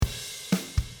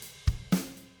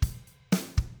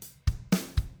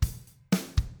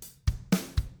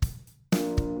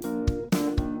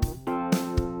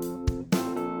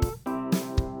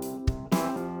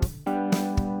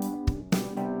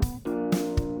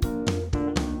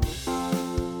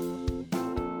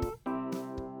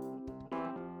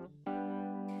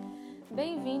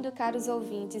Bem-vindo, caros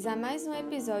ouvintes, a mais um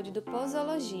episódio do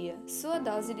Posologia, sua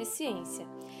dose de ciência.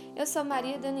 Eu sou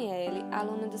Maria Daniele,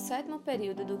 aluna do 7º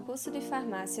período do curso de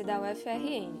farmácia da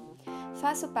UFRN.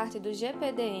 Faço parte do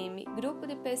GPDM, Grupo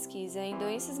de Pesquisa em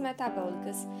Doenças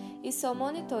Metabólicas, e sou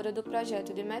monitora do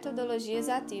projeto de metodologias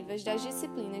ativas das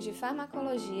disciplinas de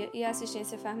farmacologia e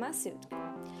assistência farmacêutica.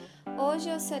 Hoje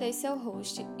eu serei seu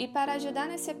host e, para ajudar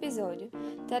nesse episódio,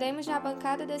 teremos na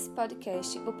bancada desse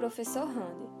podcast o professor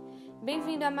Randy.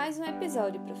 Bem-vindo a mais um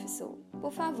episódio, professor.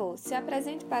 Por favor, se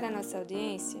apresente para a nossa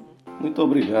audiência. Muito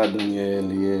obrigado,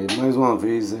 Daniele. Mais uma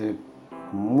vez é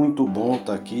muito bom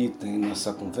estar aqui tendo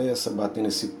essa conversa, batendo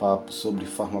esse papo sobre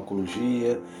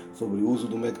farmacologia, sobre o uso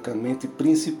do medicamento e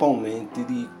principalmente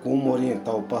de como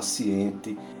orientar o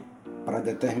paciente para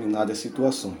determinadas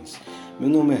situações. Meu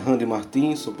nome é Randy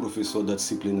Martins, sou professor da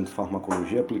disciplina de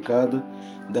Farmacologia Aplicada,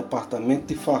 Departamento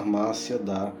de Farmácia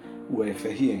da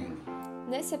UFRN.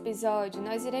 Nesse episódio,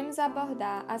 nós iremos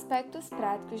abordar aspectos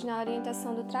práticos na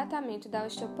orientação do tratamento da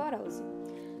osteoporose.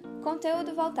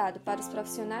 Conteúdo voltado para os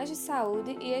profissionais de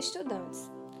saúde e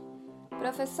estudantes.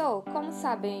 Professor, como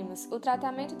sabemos, o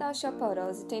tratamento da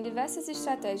osteoporose tem diversas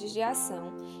estratégias de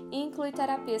ação e inclui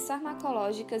terapias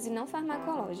farmacológicas e não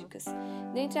farmacológicas,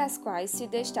 dentre as quais se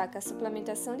destaca a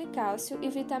suplementação de cálcio e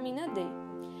vitamina D.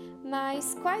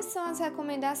 Mas quais são as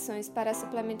recomendações para a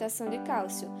suplementação de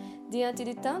cálcio, diante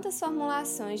de tantas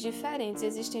formulações diferentes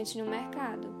existentes no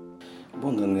mercado?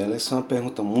 Bom, Daniela, essa é uma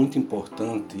pergunta muito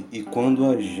importante e quando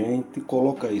a gente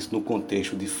coloca isso no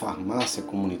contexto de farmácia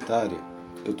comunitária,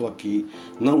 eu estou aqui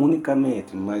não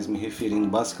unicamente, mas me referindo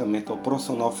basicamente ao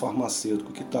profissional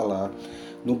farmacêutico que está lá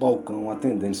no balcão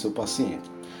atendendo seu paciente.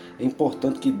 É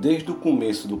importante que desde o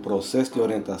começo do processo de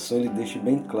orientação ele deixe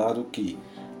bem claro que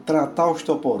tratar a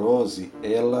osteoporose,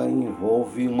 ela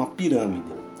envolve uma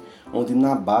pirâmide, onde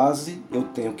na base eu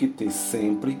tenho que ter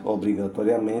sempre,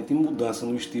 obrigatoriamente, mudança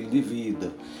no estilo de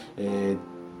vida,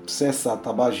 cessar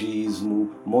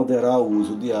tabagismo, moderar o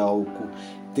uso de álcool,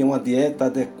 ter uma dieta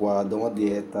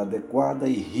adequada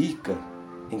e rica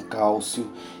em cálcio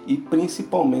e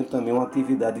principalmente também uma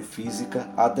atividade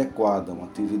física adequada, uma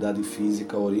atividade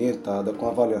física orientada com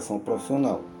avaliação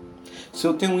profissional. Se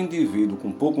eu tenho um indivíduo com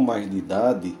um pouco mais de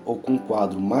idade ou com um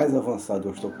quadro mais avançado de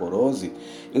osteoporose,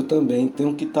 eu também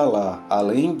tenho que estar lá,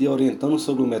 além de orientando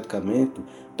sobre o medicamento,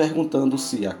 perguntando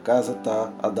se a casa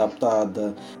está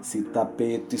adaptada, se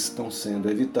tapetes estão sendo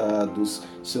evitados,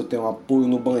 se eu tenho apoio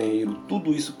no banheiro,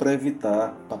 tudo isso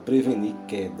para prevenir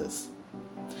quedas.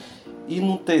 E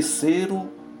no terceiro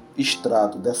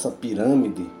extrato dessa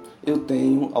pirâmide, eu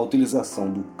tenho a utilização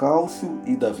do cálcio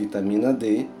e da vitamina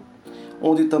D,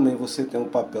 onde também você tem o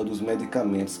papel dos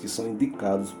medicamentos que são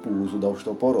indicados para o uso da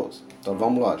osteoporose. Então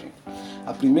vamos lá, gente.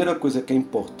 A primeira coisa que é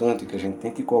importante que a gente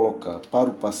tem que colocar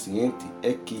para o paciente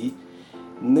é que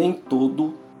nem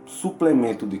todo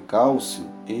suplemento de cálcio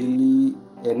ele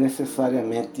é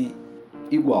necessariamente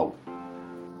igual.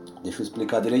 Deixa eu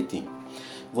explicar direitinho.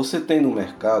 Você tem no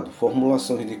mercado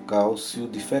formulações de cálcio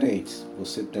diferentes.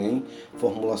 Você tem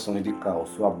formulações de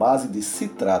cálcio à base de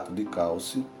citrato de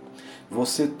cálcio.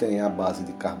 Você tem a base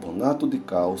de carbonato de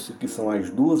cálcio, que são as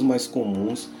duas mais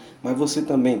comuns, mas você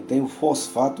também tem o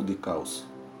fosfato de cálcio.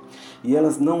 E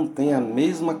elas não têm a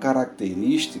mesma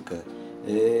característica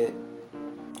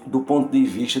do ponto de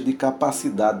vista de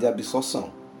capacidade de absorção.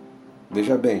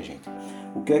 Veja bem, gente,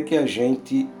 o que é que a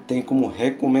gente tem como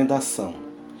recomendação?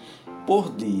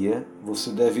 Por dia,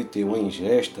 você deve ter uma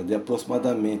ingesta de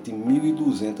aproximadamente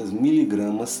 1.200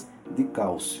 miligramas de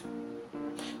cálcio.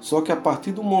 Só que a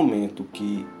partir do momento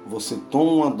que você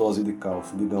toma uma dose de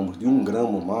cálcio, digamos, de 1 grama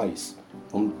ou mais,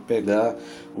 vamos pegar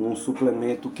um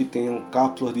suplemento que tenha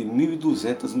cápsulas de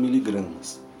 1.200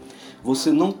 miligramas,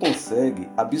 você não consegue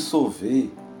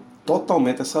absorver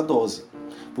totalmente essa dose,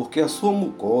 porque a sua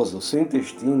mucosa, o seu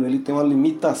intestino, ele tem uma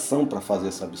limitação para fazer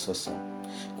essa absorção.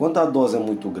 Quando a dose é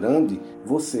muito grande,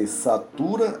 você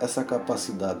satura essa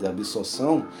capacidade de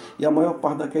absorção e a maior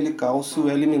parte daquele cálcio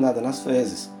é eliminada nas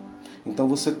fezes. Então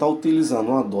você está utilizando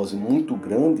uma dose muito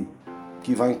grande,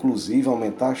 que vai inclusive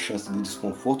aumentar a chance de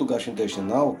desconforto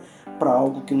gastrointestinal para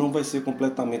algo que não vai ser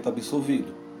completamente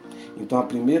absorvido. Então a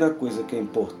primeira coisa que é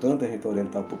importante a gente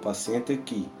orientar para o paciente é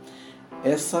que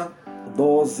essa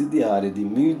dose diária de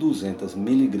 1.200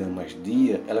 miligramas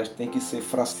dia, elas têm que ser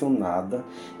fracionada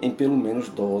em pelo menos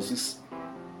doses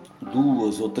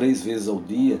 2 ou 3 vezes ao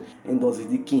dia, em doses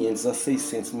de 500 a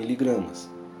 600 miligramas.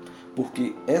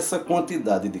 Porque essa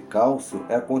quantidade de cálcio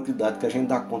é a quantidade que a gente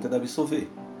dá conta de absorver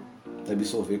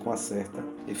com uma certa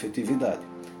efetividade.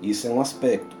 Isso é um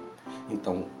aspecto.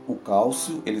 Então, o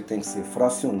cálcio ele tem que ser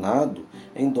fracionado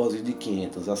em doses de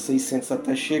 500 a 600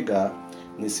 até chegar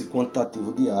nesse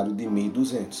quantitativo diário de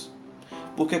 1.200.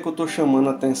 Por que eu estou chamando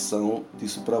a atenção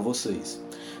disso para vocês?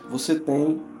 Você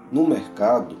tem no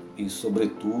mercado e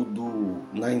sobretudo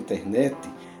na internet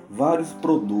vários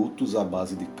produtos à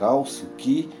base de cálcio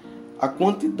que a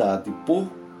quantidade por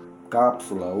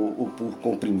cápsula ou por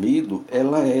comprimido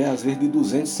ela é às vezes de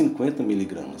 250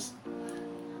 miligramas.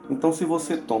 Então, se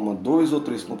você toma 2 ou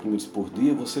 3 comprimidos por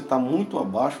dia, você está muito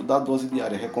abaixo da dose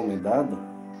diária recomendada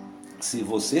se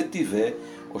você tiver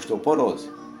osteoporose.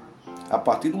 A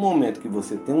partir do momento que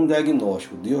você tem um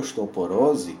diagnóstico de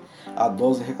osteoporose, a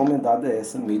dose recomendada é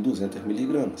essa, 1.200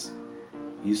 miligramas.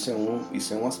 Isso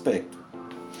é um aspecto.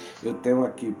 Eu tenho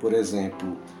aqui, por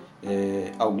exemplo,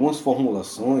 algumas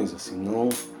formulações, assim,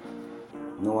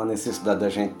 não há necessidade da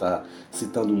gente estar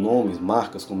citando nomes,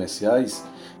 marcas comerciais,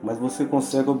 mas você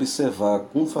consegue observar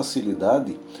com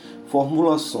facilidade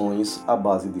formulações à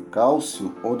base de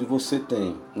cálcio, onde você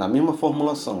tem, na mesma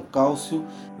formulação, cálcio,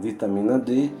 vitamina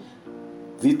D,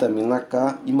 vitamina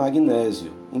K e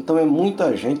magnésio. Então é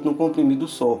muita gente no comprimido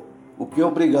só, o que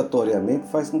obrigatoriamente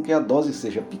faz com que a dose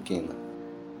seja pequena.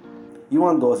 E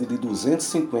uma dose de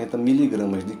 250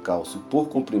 miligramas de cálcio por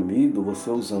comprimido, você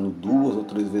usando 2 ou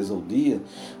 3 vezes ao dia,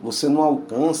 você não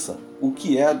alcança o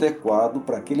que é adequado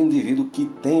para aquele indivíduo que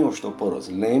tem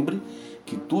osteoporose. Lembre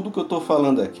que tudo que eu estou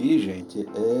falando aqui, gente,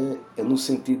 é no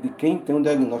sentido de quem tem um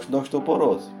diagnóstico da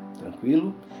osteoporose.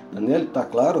 Tranquilo? Daniela, está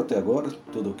claro até agora?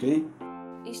 Tudo ok?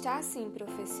 Está assim,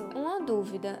 professor. Uma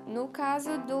dúvida, no caso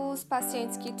dos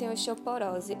pacientes que têm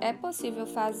osteoporose, é possível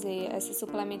fazer essa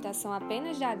suplementação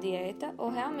apenas da dieta ou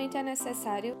realmente é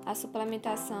necessário a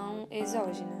suplementação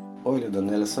exógena? Olha,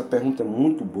 Daniela, essa pergunta é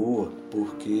muito boa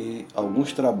porque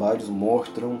alguns trabalhos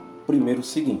mostram primeiro o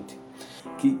seguinte,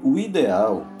 que o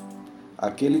ideal,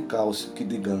 aquele cálcio que,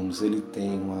 digamos, ele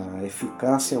tem uma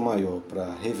eficácia maior para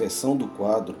a reversão do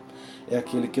quadro, é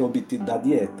aquele que é obtido da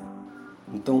dieta.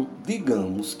 Então,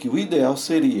 digamos que o ideal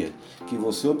seria que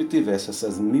você obtivesse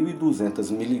essas 1.200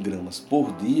 miligramas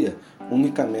por dia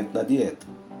unicamente da dieta.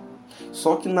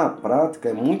 Só que na prática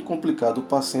é muito complicado o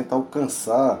paciente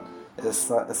alcançar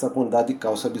essa quantidade de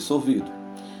cálcio absorvido.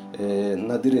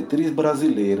 Na diretriz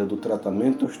brasileira do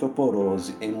tratamento de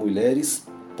osteoporose em mulheres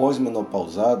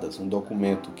pós-menopausadas, um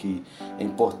documento que é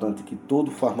importante que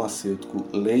todo farmacêutico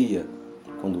leia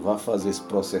quando vai fazer esse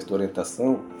processo de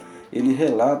orientação, ele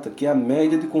relata que a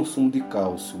média de consumo de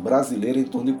cálcio brasileira é em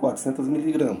torno de 400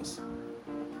 miligramas.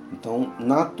 Então,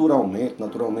 naturalmente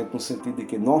no sentido de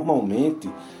que normalmente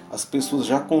as pessoas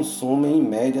já consomem em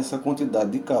média essa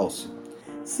quantidade de cálcio.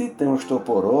 Se tem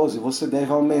osteoporose, você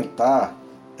deve aumentar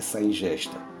essa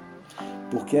ingesta.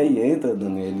 Porque aí entra,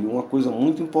 Daniele, uma coisa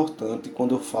muito importante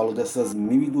quando eu falo dessas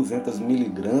 1.200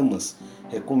 miligramas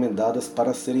recomendadas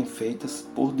para serem feitas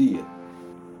por dia.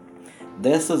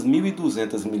 Dessas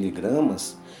 1.200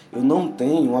 miligramas, eu não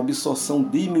tenho uma absorção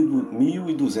de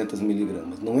 1.200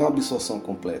 miligramas, não é uma absorção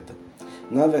completa.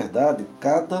 Na verdade,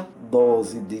 cada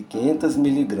dose de 500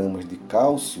 miligramas de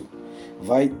cálcio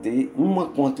vai ter uma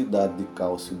quantidade de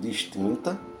cálcio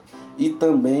distinta e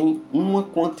também uma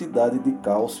quantidade de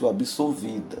cálcio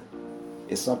absorvida.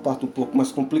 Essa é uma parte um pouco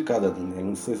mais complicada, Daniel.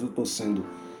 Não sei se eu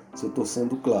estou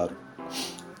sendo claro.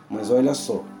 Mas olha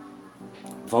só.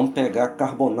 Vamos pegar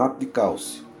carbonato de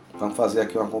cálcio. Vamos fazer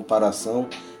aqui uma comparação.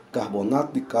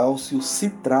 Carbonato de cálcio e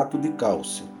citrato de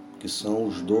cálcio, que são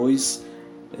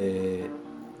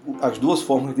as duas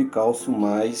formas de cálcio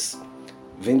mais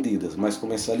vendidas, mais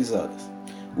comercializadas.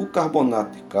 O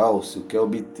carbonato de cálcio, que é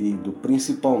obtido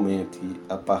principalmente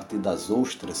a partir das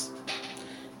ostras,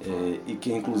 e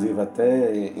que inclusive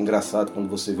até é engraçado quando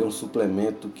você vê um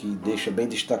suplemento que deixa bem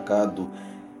destacado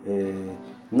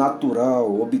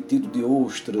natural, obtido de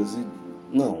ostras.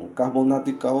 Não, o carbonato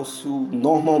de cálcio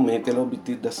normalmente ele é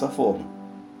obtido dessa forma.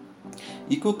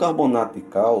 E que o carbonato de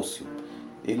cálcio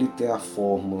ele tem a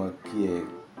fórmula que é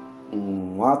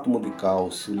um átomo de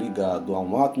cálcio ligado a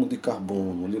um átomo de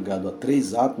carbono ligado a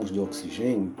 3 átomos de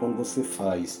oxigênio. Quando você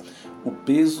faz o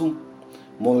peso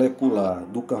molecular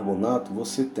do carbonato,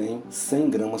 você tem 100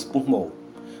 gramas por mol,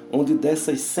 onde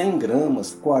dessas 100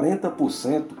 gramas,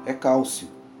 40% é cálcio.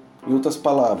 Em outras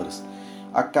palavras,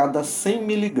 a cada 100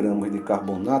 miligramas de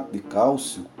carbonato de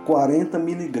cálcio, 40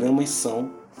 miligramas são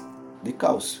de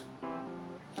cálcio.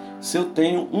 Se eu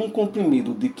tenho um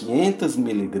comprimido de 500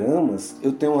 miligramas,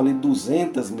 eu tenho ali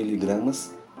 200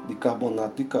 miligramas de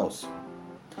carbonato de cálcio.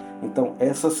 Então,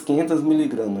 essas 500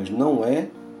 miligramas não é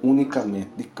unicamente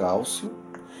de cálcio,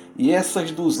 e essas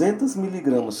 200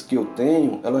 miligramas que eu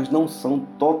tenho, elas não são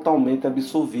totalmente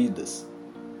absorvidas.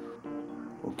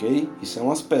 Ok? Isso é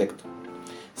um aspecto.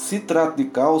 Citrato de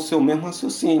cálcio é o mesmo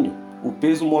raciocínio. O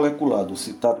peso molecular do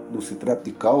citrato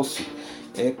de cálcio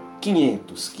é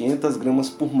 500 gramas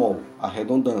por mol,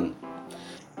 arredondando.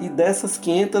 E dessas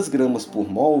 500 gramas por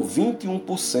mol,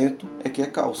 21% é que é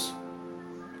cálcio.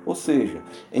 Ou seja,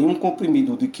 em um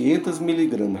comprimido de 500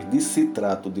 miligramas de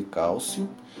citrato de cálcio,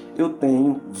 eu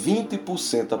tenho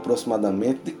 20%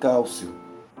 aproximadamente de cálcio.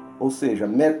 Ou seja,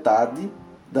 metade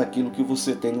daquilo que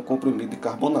você tem no comprimido de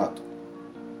carbonato.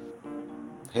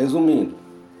 Resumindo,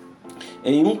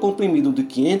 em um comprimido de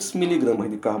 500 miligramas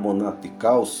de carbonato de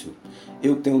cálcio,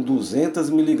 eu tenho 200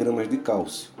 miligramas de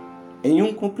cálcio. Em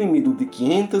um comprimido de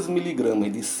 500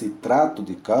 miligramas de citrato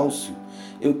de cálcio,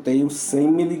 eu tenho 100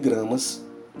 miligramas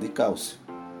de cálcio.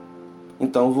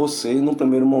 Então você, no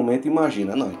primeiro momento,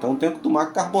 imagina, não, então eu tenho que tomar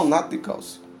carbonato de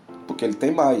cálcio, porque ele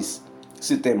tem mais.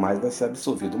 Se tem mais, vai ser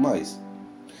absorvido mais.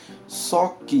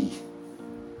 Só que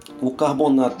o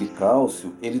carbonato de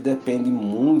cálcio, ele depende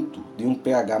muito de um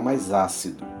pH mais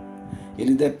ácido.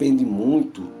 Ele depende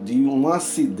muito de uma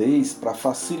acidez para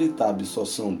facilitar a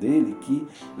absorção dele, que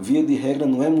via de regra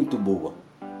não é muito boa.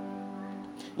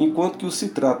 Enquanto que o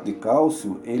citrato de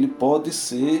cálcio, ele pode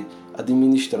ser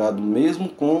administrado mesmo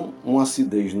com uma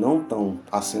acidez não tão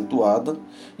acentuada,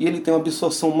 e ele tem uma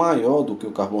absorção maior do que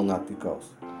o carbonato de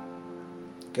cálcio.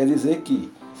 Quer dizer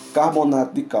que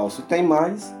carbonato de cálcio tem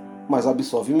mais, mas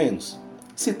absorve menos.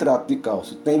 Citrato de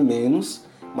cálcio tem menos,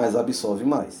 mas absorve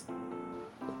mais.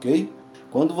 Ok?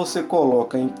 Quando você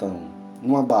coloca então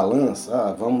numa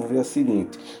balança, vamos ver a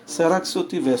seguinte: será que se eu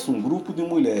tivesse um grupo de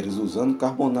mulheres usando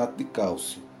carbonato de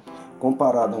cálcio,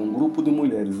 comparado a um grupo de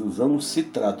mulheres usando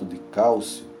citrato de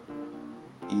cálcio,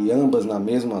 e ambas na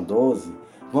mesma dose,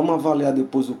 vamos avaliar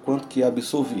depois o quanto que é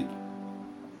absorvido.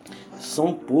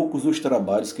 São poucos os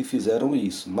trabalhos que fizeram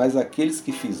isso, mas aqueles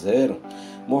que fizeram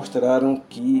mostraram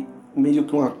que meio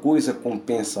que uma coisa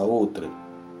compensa a outra.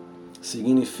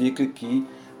 Significa que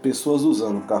pessoas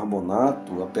usando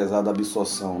carbonato, apesar da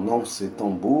absorção não ser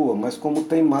tão boa, mas como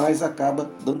tem mais,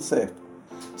 acaba dando certo.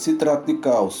 Citrato de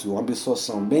cálcio, uma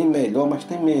absorção bem melhor, mas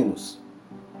tem menos.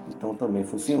 Então também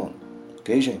funciona.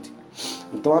 Ok, gente?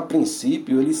 Então, a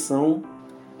princípio, eles são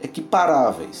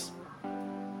equiparáveis,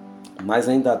 mas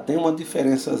ainda tem uma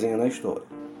diferençazinha na história.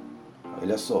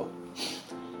 Olha só.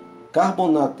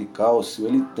 Carbonato de cálcio,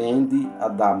 ele tende a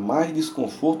dar mais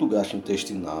desconforto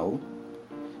gastrointestinal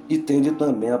e tende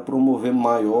também a promover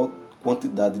maior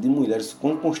quantidade de mulheres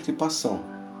com constipação.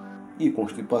 E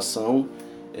constipação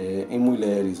em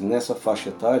mulheres nessa faixa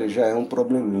etária já é um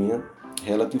probleminha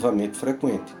relativamente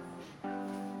frequente.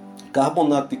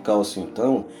 Carbonato de cálcio,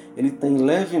 então, ele tem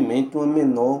levemente uma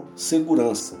menor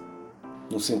segurança,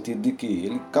 no sentido de que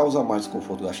ele causa mais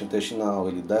desconforto gastrointestinal,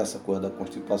 ele dá essa coisa da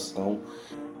constipação.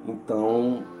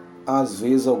 Então, às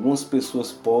vezes, algumas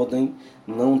pessoas podem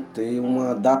não ter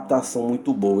uma adaptação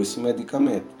muito boa a esse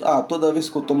medicamento. Toda vez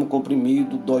que eu tomo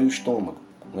comprimido, dói o estômago,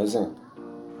 por exemplo.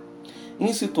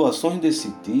 Em situações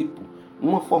desse tipo,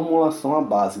 uma formulação à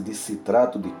base de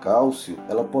citrato de cálcio,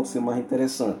 ela pode ser mais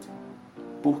interessante.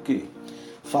 Por quê?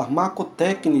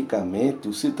 Farmacotecnicamente,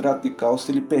 o citrato de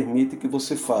cálcio ele permite que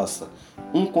você faça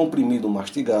um comprimido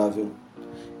mastigável,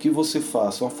 que você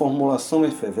faça uma formulação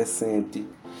efervescente,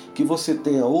 que você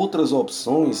tenha outras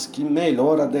opções que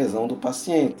melhoram a adesão do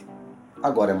paciente.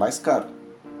 Agora é mais caro.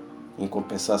 Em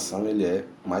compensação, ele é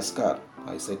mais caro.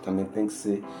 Isso aí também tem que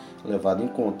ser levado em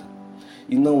conta.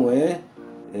 E não é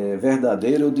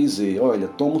verdadeiro eu dizer, olha,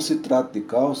 toma o citrato de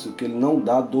cálcio que ele não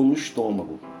dá dor no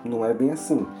estômago. Não é bem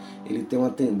assim. Ele tem uma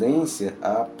tendência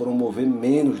a promover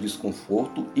menos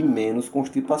desconforto e menos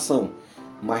constipação.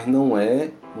 Mas não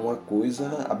é uma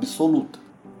coisa absoluta.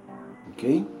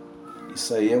 Ok?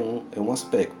 Isso aí é um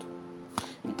aspecto.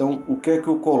 Então, o que é que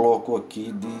eu coloco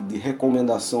aqui de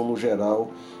recomendação no geral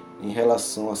em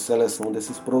relação à seleção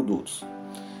desses produtos?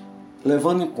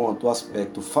 Levando em conta o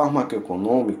aspecto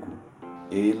farmacoeconômico,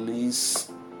 eles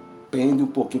pendem um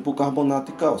pouquinho para o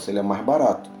carbonato de cálcio, ele é mais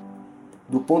barato.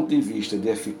 Do ponto de vista de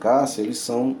eficácia, eles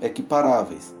são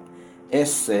equiparáveis,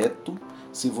 exceto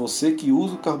se você que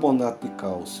usa o carbonato de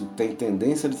cálcio tem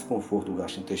tendência a desconforto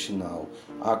gastrointestinal,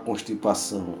 a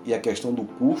constipação e a questão do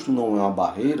custo não é uma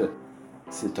barreira,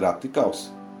 citrato de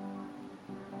cálcio.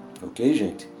 Ok,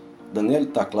 gente? Daniel,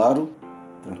 tá claro?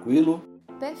 Tranquilo?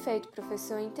 Perfeito,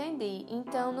 professor, entendi.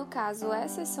 Então, no caso,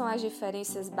 essas são as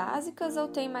diferenças básicas ou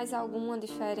tem mais alguma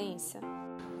diferença?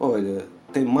 Olha,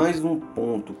 tem mais um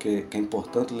ponto que é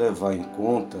importante levar em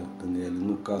conta, Daniel,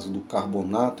 no caso do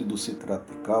carbonato e do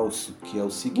citrato de cálcio, que é o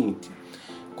seguinte: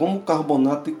 como o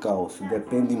carbonato de cálcio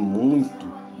depende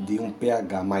muito de um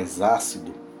pH mais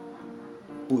ácido,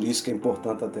 por isso que é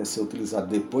importante até ser utilizado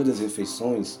depois das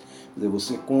refeições. Quer dizer,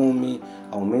 você come,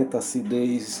 aumenta a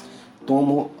acidez,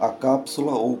 toma a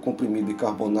cápsula ou o comprimido de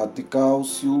carbonato de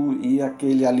cálcio e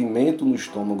aquele alimento no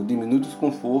estômago diminui o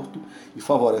desconforto e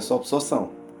favorece a absorção.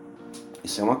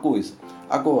 Isso é uma coisa.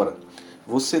 Agora,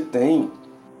 você tem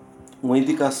uma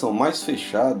indicação mais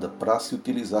fechada para se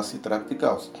utilizar citrato de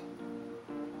cálcio.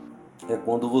 É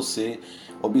quando você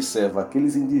observa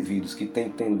aqueles indivíduos que têm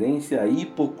tendência à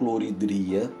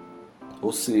hipocloridria,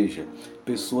 ou seja,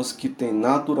 pessoas que têm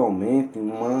naturalmente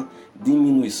uma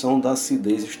diminuição da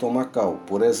acidez estomacal.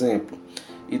 Por exemplo,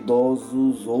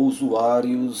 idosos ou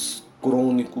usuários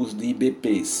crônicos de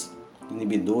IBPs,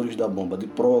 inibidores da bomba de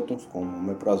prótons, como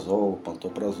omeprazol,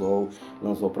 pantoprazol,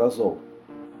 lansoprazol.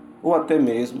 Ou até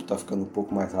mesmo, está ficando um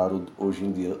pouco mais raro hoje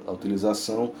em dia a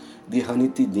utilização de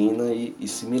ranitidina e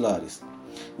similares.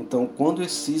 Então, quando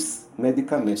esses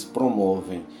medicamentos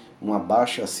promovem uma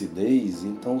baixa acidez,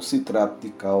 então o citrato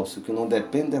de cálcio, que não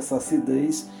depende dessa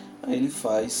acidez, aí ele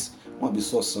faz uma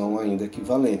absorção ainda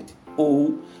equivalente.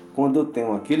 Ou quando eu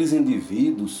tenho aqueles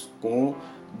indivíduos com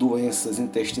doenças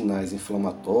intestinais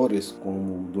inflamatórias,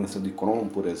 como doença de Crohn,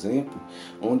 por exemplo,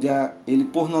 onde ele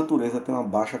por natureza tem uma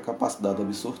baixa capacidade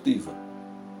absortiva.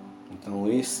 Então,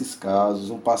 esses casos,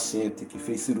 um paciente que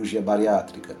fez cirurgia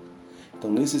bariátrica, então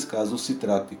nesses casos o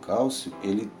citrato de cálcio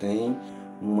ele tem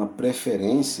uma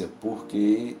preferência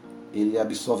porque ele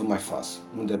absorve mais fácil,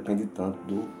 não depende tanto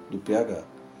do pH.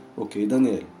 Ok,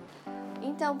 Daniele?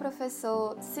 Então,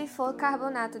 professor, se for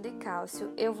carbonato de cálcio,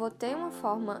 eu vou ter uma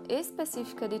forma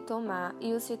específica de tomar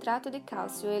e o citrato de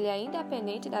cálcio, ele é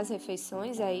independente das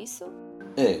refeições, é isso?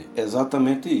 É,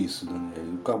 exatamente isso,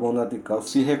 Daniel. O carbonato de cálcio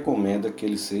se recomenda que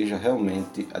ele seja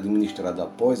realmente administrado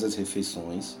após as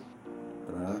refeições,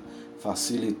 para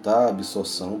facilitar a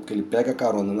absorção, porque ele pega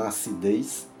carona na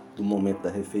acidez do momento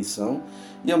da refeição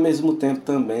e ao mesmo tempo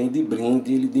também de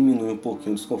brinde ele diminui um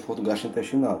pouquinho o desconforto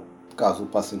gastrointestinal, caso o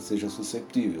paciente seja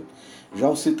suscetível. Já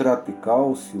o citrato de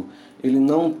cálcio, ele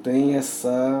não tem esse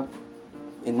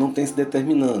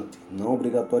determinante, não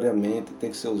obrigatoriamente tem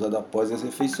que ser usado após as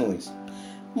refeições.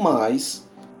 Mas,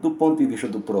 do ponto de vista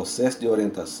do processo de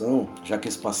orientação, já que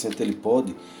esse paciente ele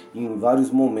pode, em vários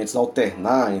momentos,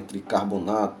 alternar entre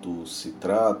carbonato,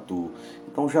 citrato,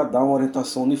 então já dá uma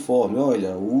orientação uniforme.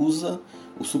 Olha, usa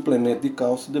o suplemento de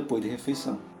cálcio depois de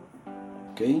refeição.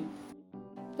 Ok?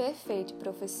 Perfeito,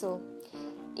 professor.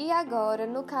 E agora,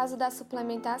 no caso da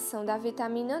suplementação da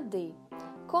vitamina D,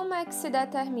 como é que se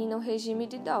determina o regime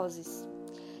de doses?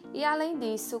 E além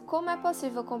disso, como é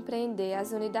possível compreender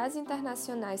as unidades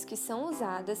internacionais que são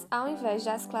usadas ao invés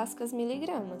das clássicas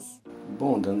miligramas?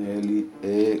 Bom, Daniele,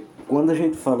 quando a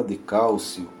gente fala de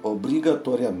cálcio,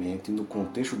 obrigatoriamente no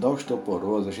contexto da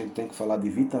osteoporose, a gente tem que falar de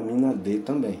vitamina D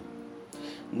também.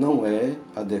 Não é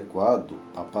adequado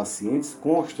a pacientes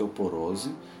com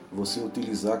osteoporose você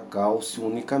utilizar cálcio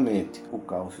unicamente. O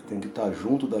cálcio tem que estar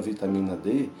junto da vitamina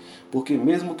D, porque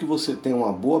mesmo que você tenha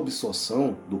uma boa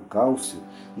absorção do cálcio,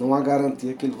 não há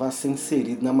garantia que ele vá ser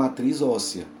inserido na matriz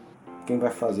óssea. Quem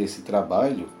vai fazer esse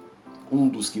trabalho, um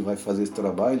dos que vai fazer esse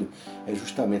trabalho, é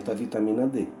justamente a vitamina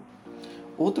D.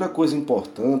 Outra coisa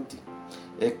importante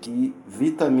é que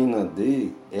vitamina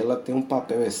D ela tem um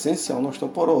papel essencial na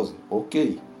osteoporose.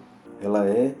 Ok, ela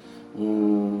é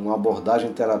uma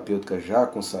abordagem terapêutica já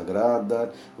consagrada,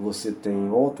 você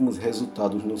tem ótimos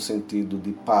resultados no sentido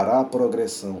de parar a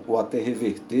progressão ou até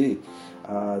reverter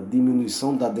a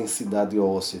diminuição da densidade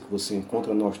óssea que você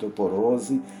encontra na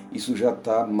osteoporose, isso já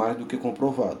está mais do que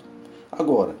comprovado.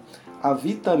 Agora, a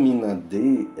vitamina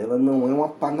D ela não é uma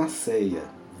panaceia.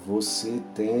 Você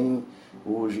tem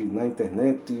hoje na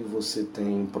internet, você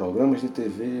tem programas de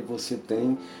TV, você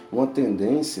tem uma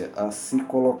tendência a se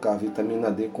colocar a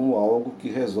vitamina D como algo que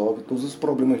resolve todos os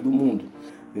problemas do mundo.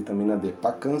 Vitamina D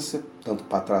para câncer, tanto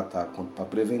para tratar quanto para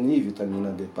prevenir, vitamina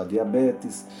D para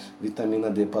diabetes, vitamina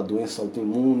D para doença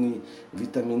autoimune,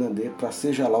 vitamina D para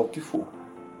seja lá o que for.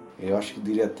 Eu acho que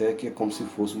diria até que é como se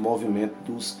fosse o movimento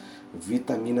dos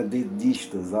vitamina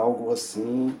Ddistas, algo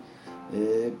assim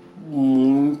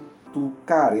muito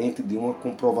carente de uma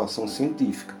comprovação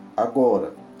científica.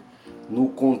 Agora, no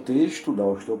contexto da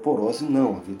osteoporose,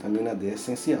 não, a vitamina D é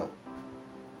essencial.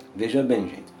 Veja bem,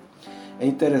 gente, é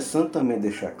interessante também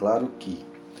deixar claro que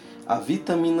a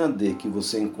vitamina D que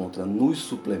você encontra nos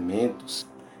suplementos,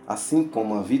 assim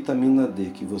como a vitamina D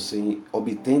que você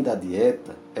obtém da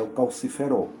dieta, é o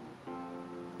calciferol,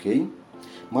 ok?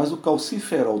 Mas o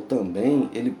calciferol também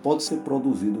ele pode ser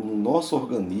produzido no nosso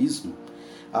organismo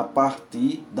a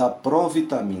partir da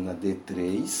provitamina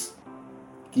D3,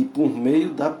 que por meio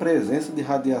da presença de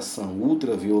radiação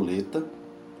ultravioleta,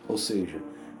 ou seja,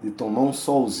 de tomar um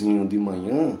solzinho de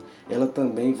manhã, ela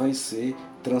também vai ser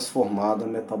transformada,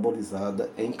 metabolizada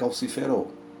em calciferol.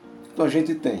 Então a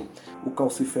gente tem o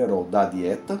calciferol da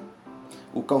dieta,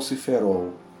 o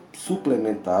calciferol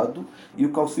suplementado e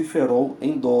o calciferol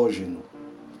endógeno.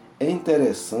 É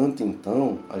interessante,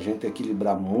 então, a gente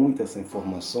equilibrar muito essa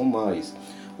informação, mas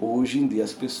hoje em dia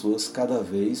as pessoas cada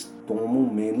vez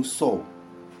tomam menos sol.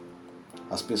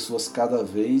 As pessoas cada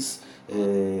vez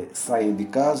saem de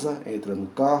casa, entram no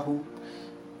carro,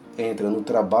 entram no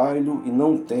trabalho e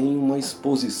não tem uma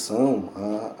exposição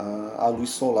à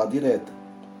luz solar direta.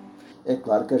 É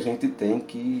claro que a gente tem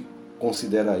que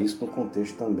considerar isso no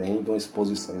contexto também de uma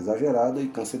exposição exagerada e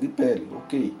câncer de pele,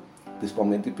 ok,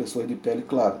 principalmente em pessoas de pele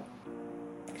clara.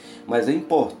 Mas é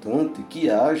importante que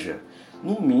haja,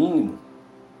 no mínimo,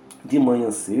 de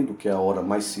manhã cedo, que é a hora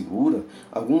mais segura,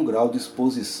 algum grau de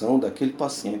exposição daquele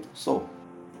paciente ao sol.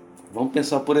 Vamos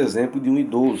pensar, por exemplo, de um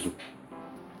idoso,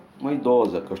 uma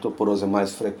idosa, que a osteoporose é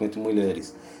mais frequente em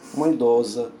mulheres, uma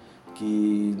idosa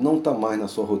que não está mais na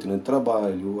sua rotina de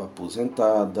trabalho,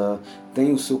 aposentada,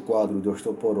 tem o seu quadro de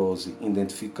osteoporose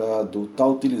identificado, está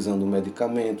utilizando o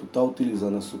medicamento, está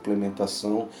utilizando a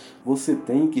suplementação, você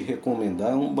tem que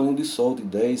recomendar um banho de sol de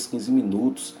 10, 15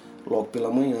 minutos logo pela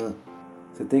manhã.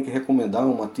 Você tem que recomendar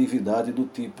uma atividade do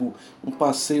tipo um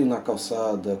passeio na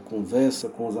calçada, conversa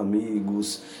com os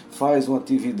amigos, faz uma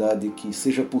atividade que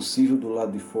seja possível do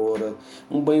lado de fora,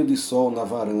 um banho de sol na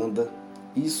varanda.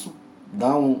 Isso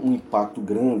dá um impacto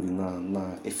grande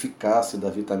na eficácia da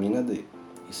vitamina D.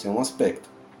 Isso é um aspecto.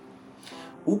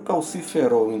 O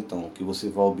calciferol, então, que você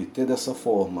vai obter dessa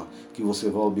forma, que você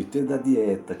vai obter da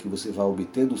dieta, que você vai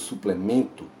obter do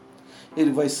suplemento,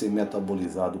 ele vai ser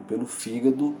metabolizado pelo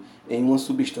fígado em uma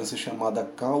substância chamada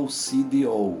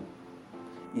calcidiol.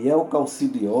 E é o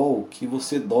calcidiol que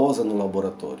você dosa no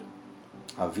laboratório,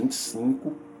 a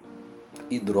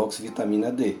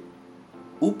 25-hidroxivitamina D.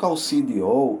 O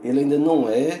calcidiol, ele ainda não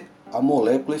é a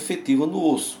molécula efetiva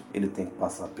no osso. Ele tem que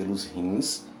passar pelos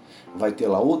rins, vai ter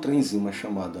lá outra enzima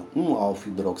chamada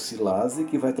 1-alfa-hidroxilase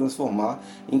que vai transformar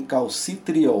em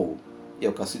calcitriol. E é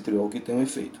o calcitriol que tem um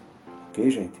efeito. Ok,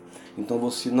 gente? Então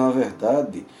você, na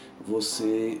verdade,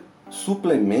 você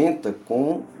suplementa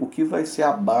com o que vai ser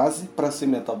a base para ser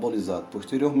metabolizado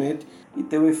posteriormente e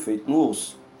ter o efeito no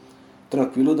osso.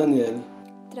 Tranquilo, Daniele?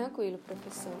 Tranquilo,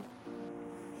 professor.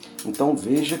 Então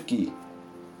veja que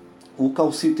o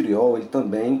calcitriol ele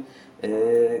também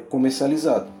é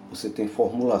comercializado. Você tem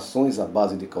formulações à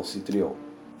base de calcitriol.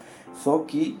 Só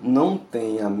que não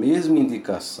tem a mesma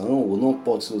indicação, ou não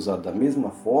pode ser usado da mesma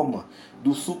forma,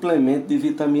 do suplemento de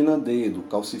vitamina D, do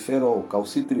calciferol. O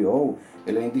calcitriol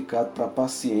ele é indicado para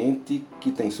paciente que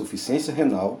tem insuficiência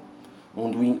renal,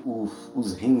 onde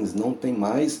os rins não têm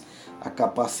mais a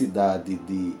capacidade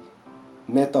de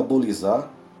metabolizar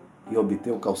e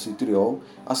obter o calcitriol,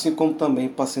 assim como também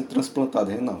paciente transplantado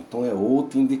renal. Então é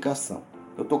outra indicação.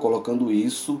 Eu estou colocando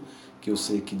isso, que eu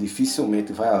sei que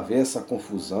dificilmente vai haver essa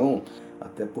confusão,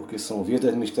 até porque são vias de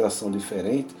administração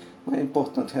diferentes, mas é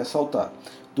importante ressaltar.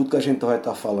 Tudo que a gente vai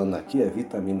estar falando aqui é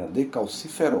vitamina D,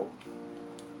 calciferol.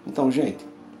 Então, gente,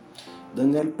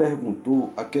 Daniel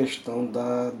perguntou a questão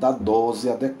da dose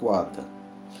adequada.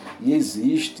 E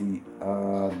existe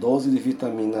a dose de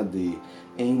vitamina D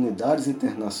em unidades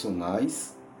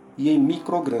internacionais e em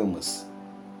microgramas.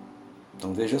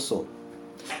 Então veja só,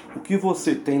 o que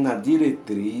você tem na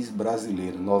diretriz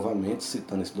brasileira, novamente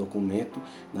citando esse documento,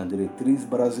 na diretriz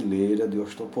brasileira de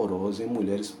osteoporose em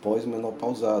mulheres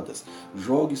pós-menopausadas.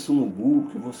 Jogue isso no Google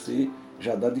que você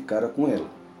já dá de cara com ela.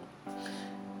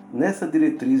 Nessa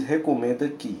diretriz recomenda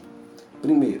que,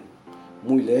 primeiro,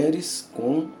 mulheres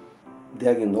com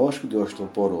diagnóstico de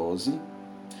osteoporose,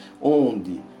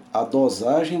 onde a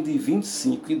dosagem de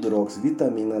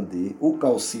 25-hidroxivitamina D, o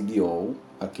calcidiol,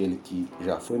 aquele que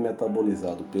já foi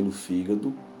metabolizado pelo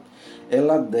fígado,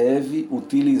 ela deve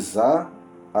utilizar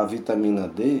a vitamina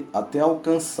D até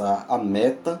alcançar a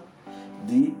meta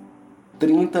de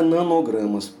 30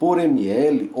 nanogramas por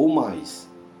ml ou mais.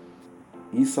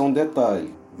 Isso é um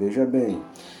detalhe, veja bem.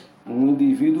 Um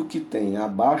indivíduo que tem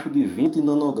abaixo de 20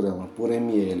 nanogramas por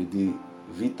ml de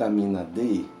vitamina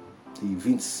D, de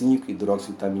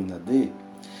 25-hidroxivitamina D,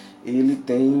 ele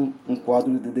tem um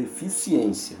quadro de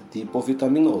deficiência de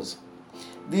hipovitaminose.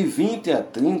 De 20 a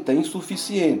 30 é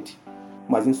insuficiente,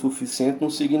 mas insuficiente não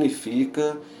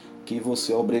significa que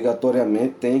você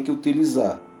obrigatoriamente tem que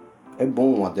utilizar. É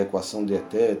bom uma adequação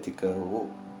dietética,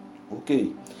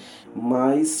 ok,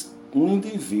 mas um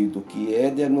indivíduo que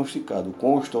é diagnosticado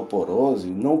com osteoporose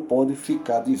não pode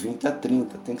ficar de 20 a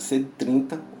 30, tem que ser de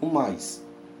 30 ou mais.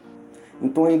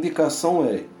 Então a indicação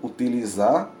é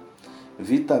utilizar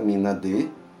vitamina D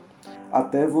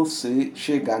até você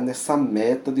chegar nessa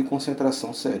meta de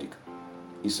concentração sérica.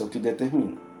 Isso é o que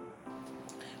determina.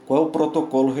 Qual é o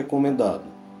protocolo recomendado?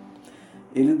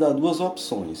 Ele dá duas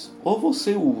opções. Ou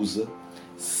você usa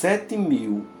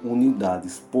 7.000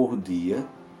 unidades por dia,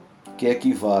 que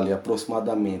equivale a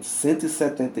aproximadamente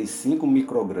 175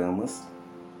 microgramas.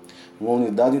 Uma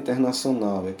unidade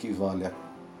internacional equivale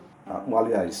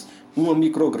aliás, uma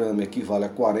micrograma equivale a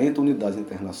 40 unidades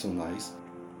internacionais,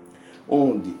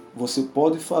 onde você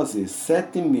pode fazer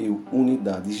 7.000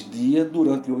 unidades dia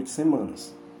durante 8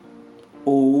 semanas.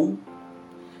 Ou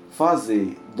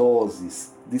fazer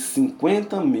doses de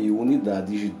 50.000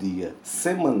 unidades dia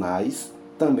semanais,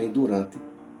 também durante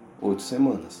 8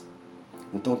 semanas.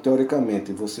 Então,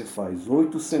 teoricamente, você faz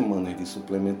 8 semanas de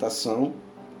suplementação,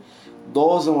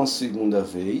 dosa uma segunda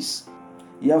vez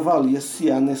e avalia se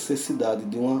há necessidade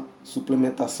de uma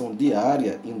suplementação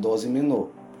diária em dose menor.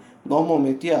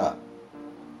 Normalmente há.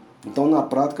 Então, na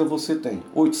prática, você tem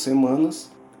 8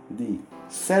 semanas de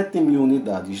 7.000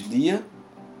 unidades dia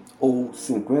ou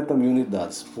 50.000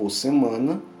 unidades por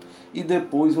semana e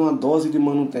depois uma dose de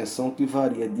manutenção que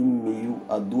varia de 1.000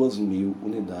 a 2.000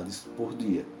 unidades por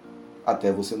dia,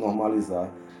 até você normalizar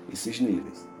esses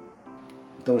níveis.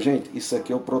 Então, gente, isso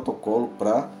aqui é o protocolo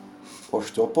para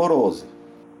osteoporose.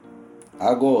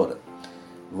 Agora,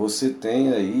 você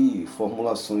tem aí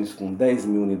formulações com 10.000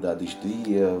 unidades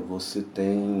dia, você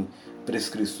tem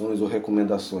prescrições ou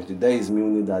recomendações de 10.000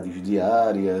 unidades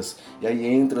diárias, e aí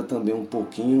entra também um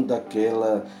pouquinho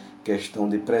daquela questão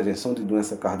de prevenção de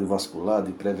doença cardiovascular,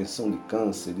 de prevenção de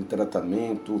câncer, de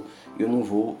tratamento. Eu não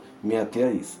vou me ater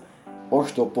a isso.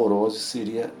 Osteoporose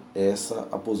seria essa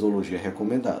a posologia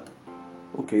recomendada.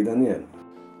 Ok, Daniela?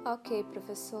 Ok,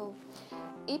 professor.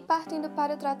 E partindo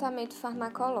para o tratamento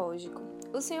farmacológico,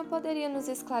 o senhor poderia nos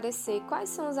esclarecer quais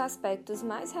são os aspectos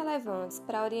mais relevantes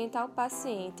para orientar o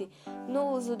paciente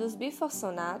no uso dos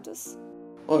bifosfonatos?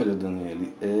 Olha,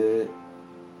 Daniele,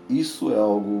 isso é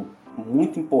algo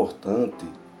muito importante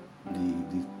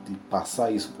de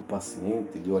passar isso para o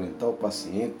paciente, de orientar o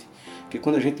paciente, porque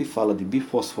quando a gente fala de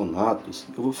bifosfonatos,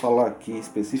 eu vou falar aqui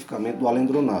especificamente do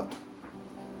alendronato.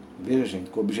 Veja, gente,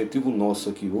 que o objetivo nosso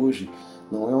aqui hoje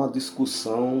não é uma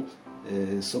discussão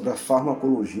sobre a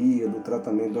farmacologia do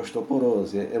tratamento da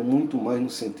osteoporose, é muito mais no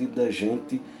sentido da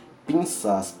gente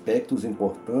pensar aspectos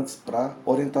importantes para a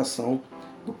orientação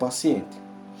do paciente.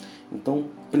 Então,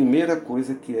 primeira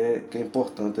coisa que é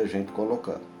importante a gente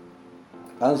colocar.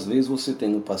 Às vezes você tem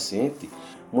no paciente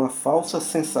uma falsa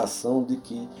sensação de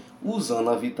que usando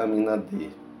a vitamina D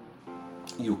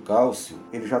e o cálcio,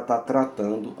 ele já está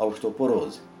tratando a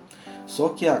osteoporose. Só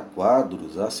que há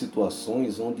quadros, há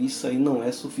situações onde isso aí não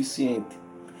é suficiente,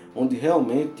 onde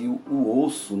realmente o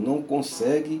osso não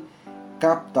consegue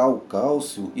captar o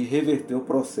cálcio e reverter o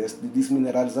processo de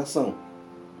desmineralização.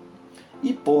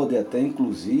 E pode até,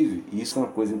 inclusive, e isso é uma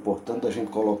coisa importante a gente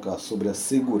colocar sobre a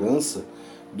segurança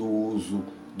do uso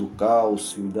do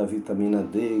cálcio e da vitamina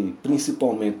D,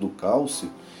 principalmente do cálcio,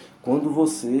 quando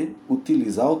você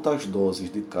utiliza altas doses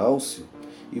de cálcio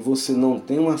e você não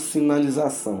tem uma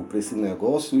sinalização para esse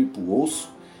negócio ir para o osso,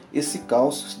 esse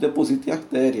cálcio se deposita em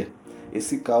artéria,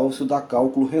 esse cálcio dá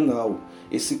cálculo renal,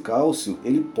 esse cálcio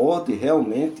ele pode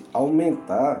realmente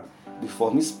aumentar de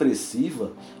forma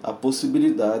expressiva a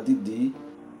possibilidade de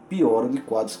piora de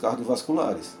quadros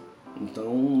cardiovasculares.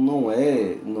 Então não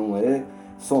é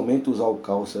somente usar o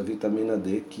cálcio e a vitamina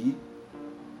D que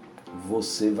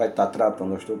você vai estar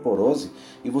tratando a osteoporose,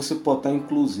 e você pode estar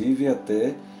inclusive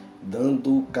até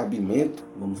dando cabimento,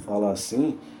 vamos falar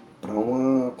assim, para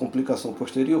uma complicação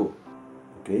posterior.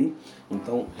 Ok?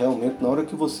 Então, realmente, na hora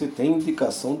que você tem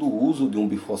indicação do uso de um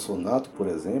bifosfonato, por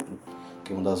exemplo,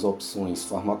 que é uma das opções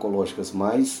farmacológicas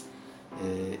mais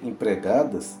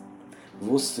empregadas,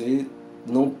 você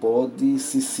não pode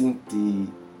se sentir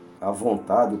à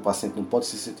vontade, o paciente não pode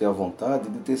se sentir à vontade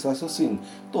de ter esse raciocínio.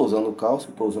 Estou usando cálcio,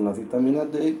 estou usando a vitamina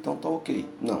D, então está ok.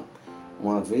 Não.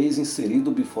 Uma vez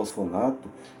inserido o bifosfonato,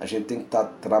 a gente tem que estar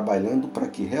trabalhando para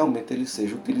que realmente ele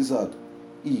seja utilizado.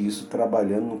 E isso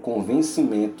trabalhando no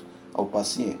convencimento ao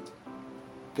paciente.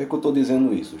 Por que é que eu estou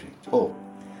dizendo isso, gente?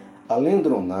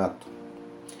 Alendronato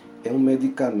é um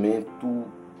medicamento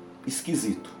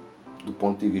esquisito do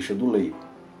ponto de vista do leigo.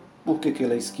 Por que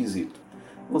ele é esquisito?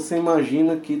 Você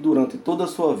imagina que durante toda a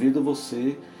sua vida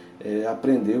você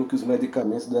aprendeu que os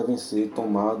medicamentos devem ser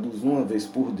tomados uma vez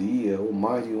por dia ou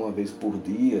mais de uma vez por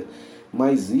dia,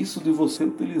 mas isso de você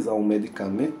utilizar um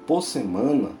medicamento por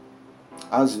semana,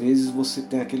 às vezes você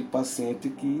tem aquele paciente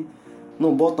que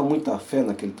não bota muita fé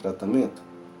naquele tratamento.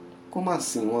 Como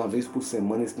assim, uma vez por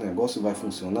semana esse negócio vai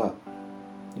funcionar?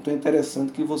 Então é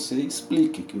interessante que você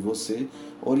explique, que você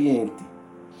oriente,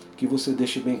 que você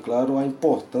deixe bem claro a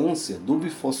importância do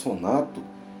bifosfonato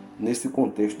nesse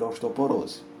contexto da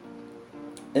osteoporose.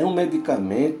 É um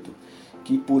medicamento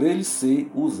que, por ele ser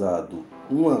usado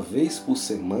uma vez por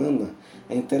semana,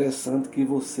 é interessante que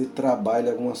você trabalhe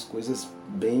algumas coisas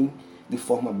de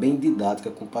forma bem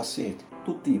didática com o paciente.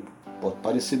 Do tipo, pode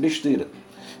parecer besteira,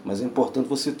 mas é importante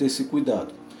você ter esse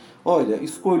cuidado. Olha,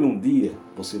 escolha um dia,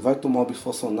 você vai tomar o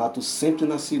bifosfonato sempre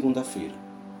na segunda-feira.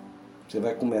 Você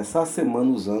vai começar a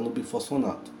semana usando o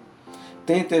bifosfonato.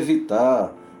 Tenta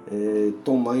evitar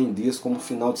tomar em dias como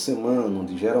final de semana,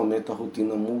 onde geralmente a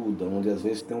rotina muda, onde às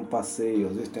vezes tem um passeio,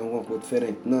 às vezes tem alguma coisa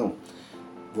diferente. Não.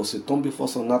 Você toma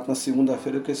bifosfonato na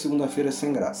segunda-feira, porque segunda-feira é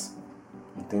sem graça.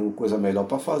 Não tem coisa melhor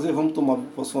para fazer, vamos tomar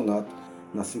bifosfonato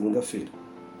na segunda-feira.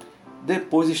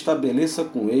 Depois estabeleça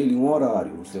com ele um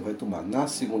horário. Você vai tomar na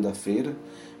segunda-feira,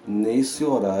 nesse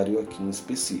horário aqui em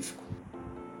específico.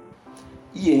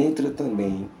 E entra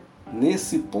também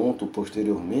nesse ponto,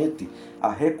 posteriormente, a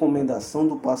recomendação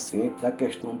do paciente da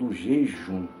questão do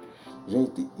jejum.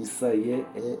 Gente, isso aí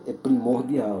é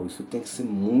primordial, isso tem que ser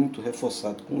muito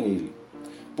reforçado com ele,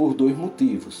 por 2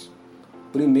 motivos.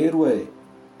 Primeiro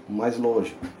o mais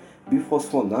lógico,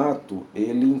 bifosfonato,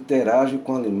 ele interage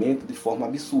com o alimento de forma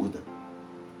absurda.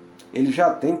 Ele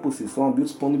já tem por si só uma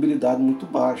biodisponibilidade muito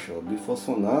baixa. O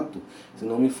bifosfonato, se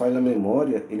não me falha a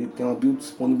memória, ele tem uma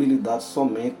biodisponibilidade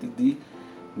somente de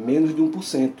menos de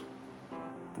 1%.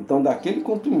 Então, daquele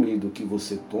comprimido que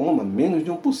você toma, menos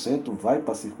de 1% vai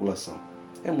para a circulação.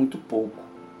 É muito pouco.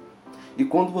 E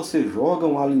quando você joga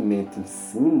um alimento em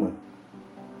cima,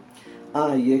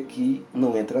 aí é que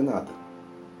não entra nada.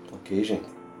 Ok, gente?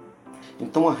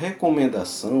 Então, a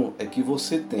recomendação é que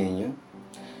você tenha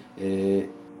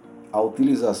a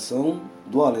utilização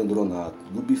do alendronato,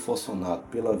 do bifosfonato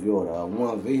pela via oral,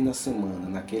 uma vez na semana,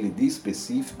 naquele dia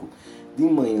específico, de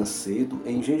manhã cedo,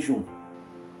 em jejum.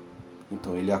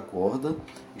 Então ele acorda,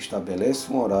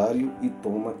 estabelece um horário e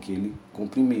toma aquele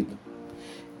comprimido.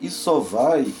 E só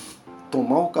vai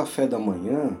tomar o café da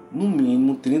manhã, no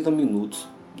mínimo 30 minutos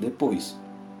depois.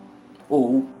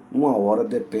 Ou 1 hora,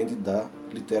 depende da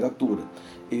literatura.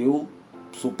 Eu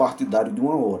sou partidário de 1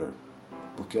 hora,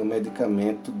 porque é um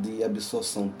medicamento de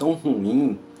absorção tão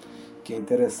ruim que é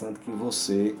interessante que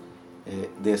você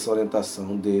dê essa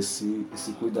orientação, esse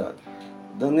cuidado.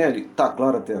 Daniele, está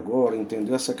claro até agora?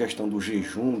 Entendeu essa questão do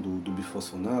jejum, do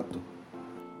bifosfonato?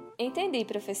 Entendi,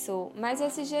 professor, mas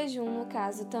esse jejum, no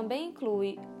caso, também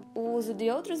inclui o uso de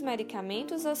outros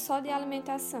medicamentos ou só de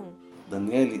alimentação?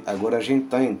 Daniele, agora a gente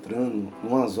está entrando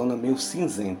numa zona meio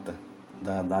cinzenta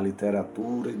da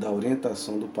literatura e da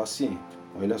orientação do paciente.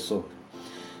 Olha só.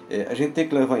 A gente tem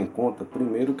que levar em conta,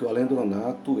 primeiro, que o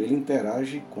alendronato ele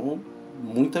interage com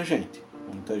muita gente,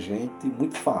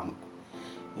 muito fármaco.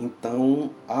 Então,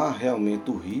 há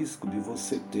realmente o risco de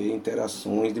você ter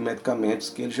interações de medicamentos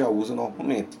que ele já usa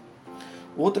normalmente.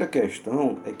 Outra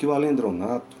questão é que o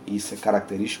alendronato, isso é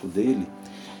característico dele,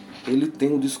 ele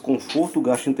tem o desconforto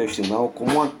gastrointestinal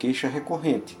como uma queixa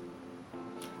recorrente.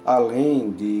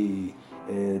 Além de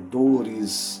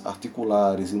dores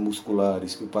articulares e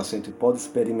musculares que o paciente pode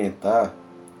experimentar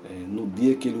no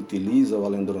dia que ele utiliza o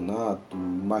alendronato,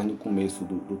 mais no começo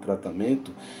do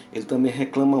tratamento, ele também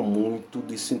reclama muito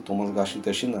de sintomas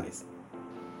gastrointestinais.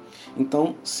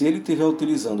 Então, se ele estiver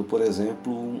utilizando, por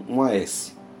exemplo, um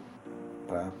AS,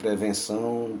 para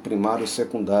prevenção primária ou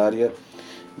secundária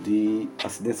de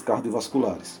acidentes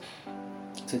cardiovasculares,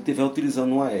 se ele estiver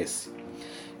utilizando um AS,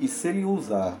 e se ele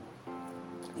usar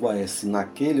o AS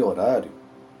naquele horário,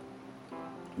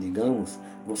 digamos,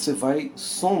 você vai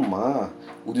somar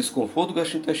o desconforto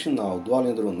gastrointestinal do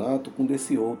alendronato com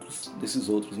desses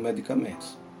outros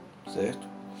medicamentos, certo?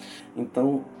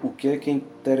 Então, o que é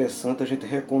interessante a gente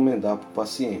recomendar para o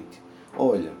paciente?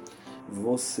 Olha,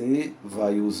 você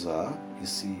vai usar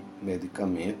esse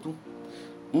medicamento,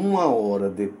 1 hora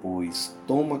depois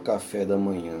toma café da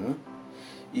manhã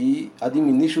e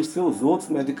administra os seus outros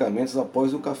medicamentos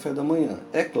após o café da manhã.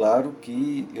 É claro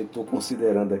que eu estou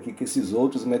considerando aqui que esses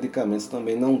outros medicamentos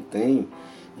também não têm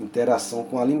interação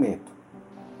com o alimento.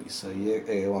 Isso aí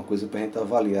é uma coisa para a gente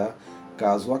avaliar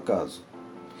caso a caso.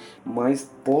 Mas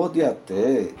pode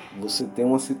até você ter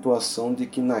uma situação de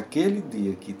que naquele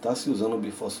dia que está se usando o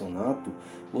bifosfonato,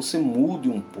 você mude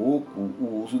um pouco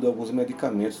o uso de alguns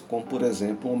medicamentos, como por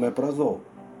exemplo o omeprazol.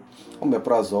 O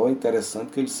omeprazol é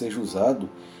interessante que ele seja usado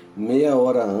meia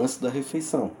hora antes da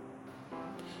refeição.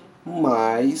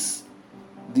 Mas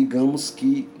digamos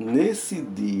que nesse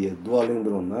dia do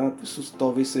alendronato, isso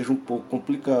talvez seja um pouco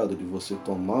complicado, de você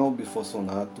tomar o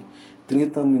bifosfonato,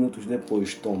 30 minutos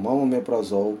depois tomar o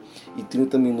omeprazol e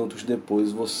 30 minutos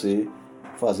depois você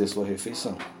fazer sua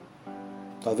refeição.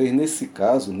 Talvez nesse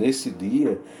caso, nesse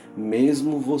dia,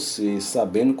 mesmo você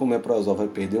sabendo que o omeprazol vai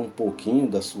perder um pouquinho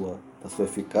da sua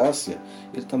eficácia,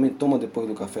 ele também toma depois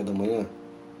do café da manhã.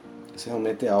 Isso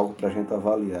realmente é algo para a gente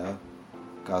avaliar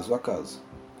caso a caso,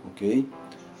 ok?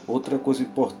 Outra coisa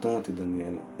importante,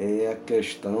 Daniela, é a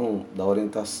questão da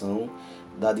orientação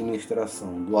da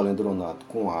administração do alendronato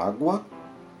com água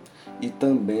e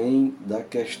também da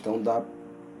questão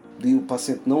de o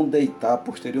paciente não deitar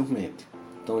posteriormente.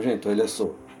 Então, gente, olha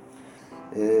só,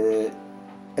 é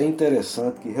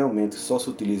interessante que realmente só se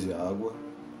utilize água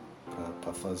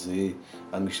para fazer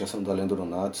a administração do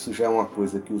alendronato. Isso já é uma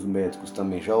coisa que os médicos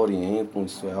também já orientam,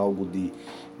 isso é algo de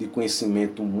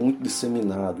conhecimento muito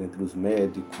disseminado entre os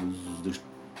médicos, os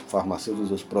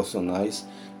farmacêuticos, os profissionais,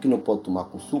 que não pode tomar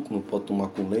com suco, não pode tomar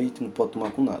com leite, não pode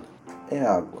tomar com nada. É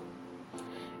água.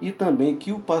 E também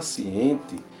que o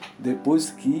paciente, depois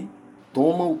que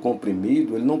toma o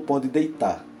comprimido, ele não pode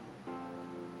deitar.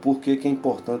 Por que é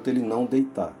importante ele não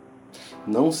deitar?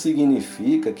 Não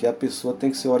significa que a pessoa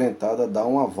tem que ser orientada a dar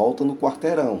uma volta no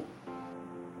quarteirão.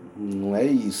 Não é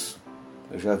isso.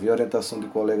 Eu já vi orientação de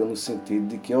colega no sentido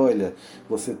de que, olha,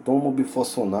 você toma o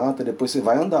bifosfonato e depois você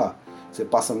vai andar. Você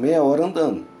passa meia hora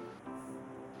andando.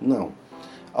 Não.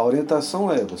 A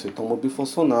orientação é, você toma o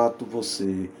bifosfonato,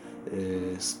 você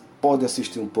pode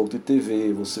assistir um pouco de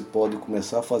TV, você pode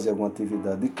começar a fazer alguma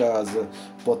atividade de casa,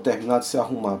 pode terminar de se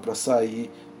arrumar para sair,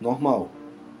 normal.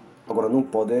 Agora não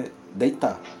pode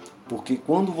deitar, porque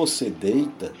quando você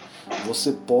deita,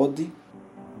 você pode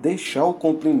deixar o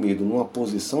comprimido numa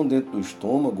posição dentro do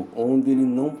estômago onde ele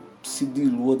não se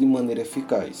dilua de maneira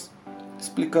eficaz.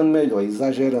 Explicando melhor,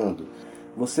 exagerando,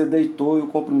 você deitou e o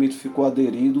comprimido ficou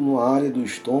aderido numa área do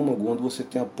estômago onde você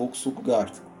tem pouco suco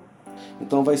gástrico.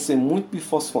 Então vai ser muito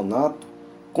bifosfonato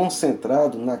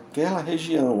concentrado naquela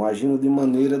região, agindo de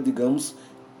maneira, digamos,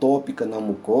 tópica na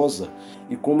mucosa,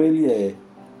 e como ele é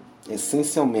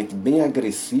essencialmente bem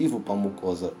agressivo para a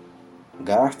mucosa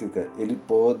gástrica, ele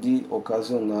pode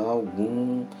ocasionar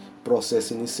algum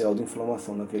processo inicial de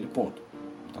inflamação naquele ponto.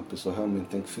 Então a pessoa realmente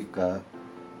tem que ficar,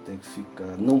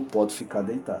 não pode ficar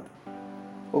deitada.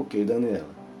 Ok, Daniela?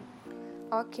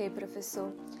 Ok, professor.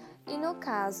 E no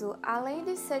caso, além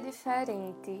de ser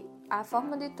diferente, a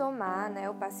forma de tomar, né,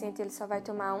 o paciente ele só vai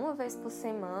tomar uma vez por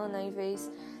semana, em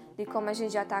vez de como a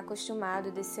gente já está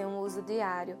acostumado de ser um uso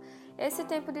diário. Esse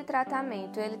tempo de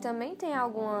tratamento, ele também tem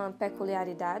alguma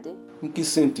peculiaridade? Em que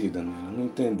sentido, Daniela? Não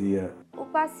entendia. O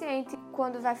paciente,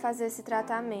 quando vai fazer esse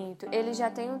tratamento, ele já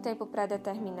tem um tempo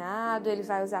pré-determinado, ele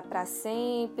vai usar para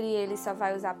sempre, ele só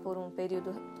vai usar por um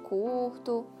período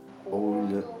curto?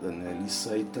 Olha, Daniela,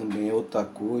 isso aí também é outra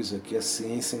coisa que a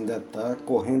ciência ainda está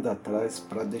correndo atrás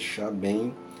para deixar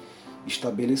bem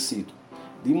estabelecido.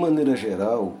 De maneira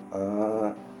geral,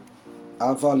 a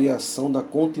avaliação da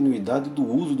continuidade do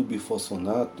uso do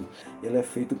bifosfonato ela é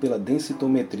feita pela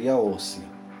densitometria óssea.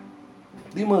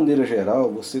 De maneira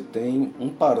geral, você tem um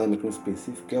parâmetro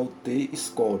específico que é o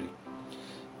T-score,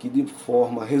 que de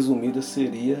forma resumida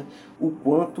seria o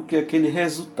quanto que aquele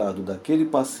resultado daquele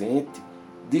paciente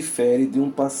difere de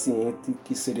um paciente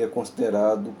que seria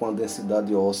considerado com a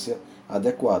densidade óssea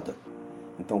adequada.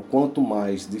 Então, quanto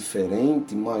mais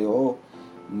diferente, maior,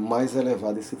 mais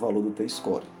elevado esse valor do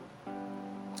T-score.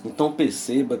 Então,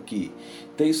 perceba que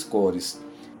T-scores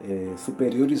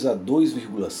superiores a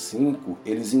 2,5,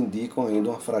 eles indicam ainda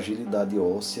uma fragilidade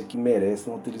óssea que merece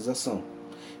uma utilização.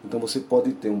 Então, você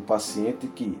pode ter um paciente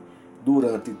que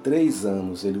durante 3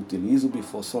 anos ele utiliza o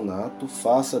bifosfonato,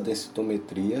 faça a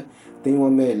densitometria, tem uma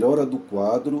melhora do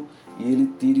quadro e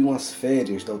ele tire umas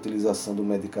férias da utilização do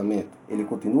medicamento. Ele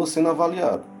continua sendo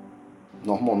avaliado,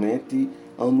 normalmente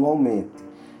anualmente,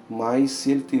 mas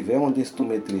se ele tiver uma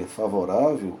densitometria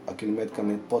favorável, aquele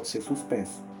medicamento pode ser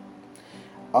suspenso.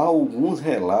 Há alguns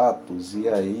relatos, e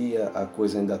aí a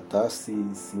coisa ainda está se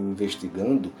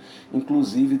investigando,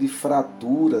 inclusive de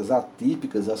fraturas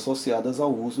atípicas associadas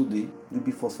ao uso de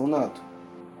bifosfonato.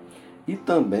 E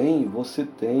também você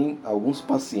tem alguns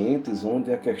pacientes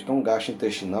onde a questão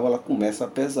gastrointestinal ela começa a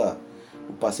pesar.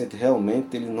 O paciente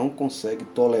realmente ele não consegue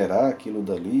tolerar aquilo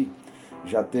dali.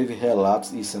 Já teve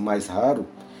relatos, isso é mais raro,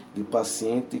 de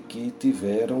paciente que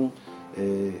tiveram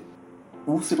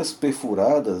úlceras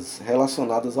perfuradas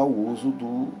relacionadas ao uso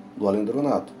do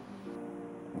alendronato.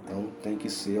 Então tem que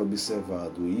ser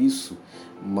observado isso,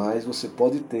 mas você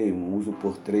pode ter um uso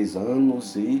por 3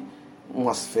 anos e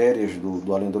umas férias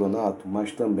do alendronato,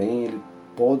 mas também ele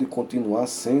pode continuar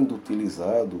sendo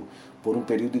utilizado por um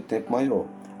período de tempo maior.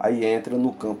 Aí entra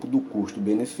no campo do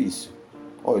custo-benefício.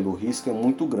 Olha, o risco é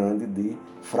muito grande de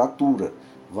fratura.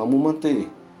 Vamos manter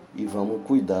e vamos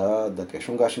cuidar da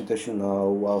questão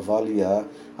gastrointestinal, avaliar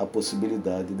a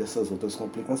possibilidade dessas outras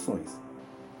complicações.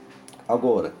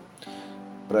 Agora,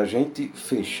 para a gente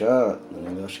fechar,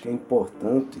 eu acho que é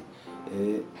importante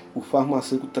o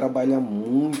farmacêutico trabalhar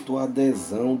muito a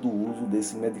adesão do uso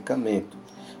desse medicamento,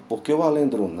 porque o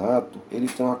alendronato ele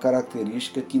tem uma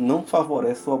característica que não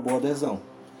favorece a boa adesão,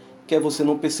 que é você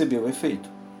não perceber o efeito.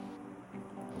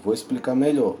 Vou explicar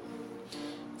melhor.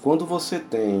 Quando você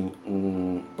tem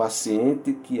um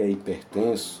paciente que é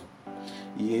hipertenso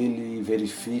e ele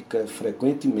verifica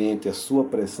frequentemente a sua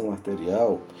pressão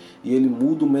arterial e ele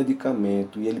muda o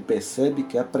medicamento e ele percebe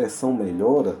que a pressão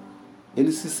melhora,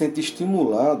 ele se sente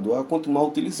estimulado a continuar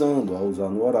utilizando, a usar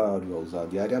no horário, a usar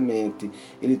diariamente.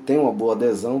 Ele tem uma boa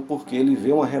adesão porque ele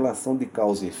vê uma relação de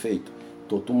causa e efeito.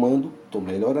 Estou tomando, estou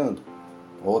melhorando.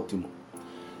 Ótimo.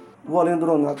 O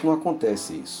alendronato não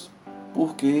acontece isso,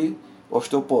 porque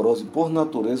osteoporose, por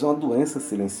natureza, é uma doença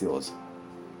silenciosa.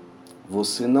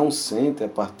 Você não sente, a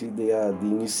partir de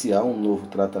iniciar um novo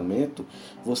tratamento,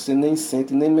 você nem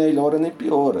sente, nem melhora, nem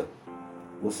piora.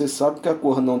 Você sabe que a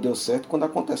coisa não deu certo quando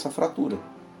acontece a fratura,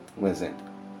 um exemplo.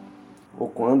 Ou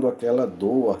quando aquela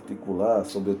dor articular,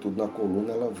 sobretudo na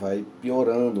coluna, ela vai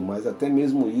piorando, mas até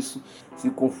mesmo isso se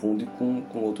confunde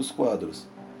com outros quadros.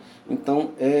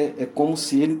 Então é como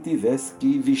se ele tivesse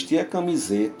que vestir a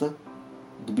camiseta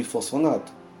do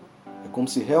bifosfonato. É como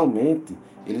se realmente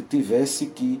ele tivesse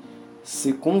que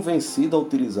ser convencido a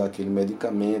utilizar aquele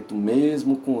medicamento,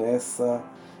 mesmo com essa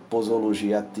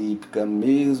posologia atípica,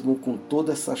 mesmo com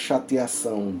toda essa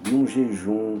chateação de um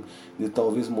jejum, de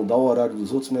talvez mudar o horário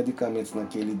dos outros medicamentos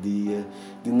naquele dia,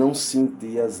 de não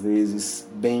sentir às vezes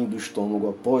bem do estômago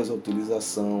após a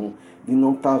utilização, de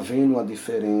não estar vendo a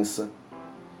diferença.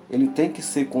 Ele tem que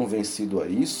ser convencido a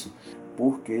isso,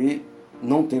 porque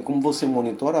não tem como você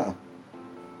monitorar.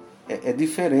 É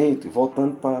diferente,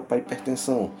 voltando para a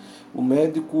hipertensão. O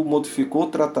médico modificou o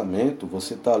tratamento,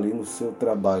 você está ali no seu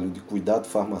trabalho de cuidado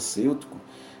farmacêutico,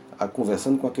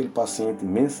 conversando com aquele paciente,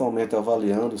 mensalmente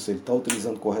avaliando se ele está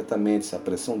utilizando corretamente, se a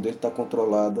pressão dele está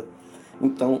controlada.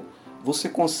 Então, você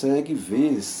consegue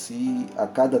ver se a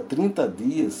cada 30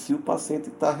 dias, se o paciente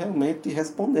está realmente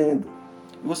respondendo.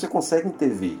 E você consegue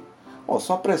intervir.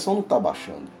 Sua pressão não está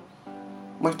baixando.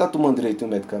 Mas está tomando direito o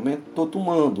medicamento? Estou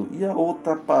tomando. E a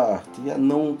outra parte? E a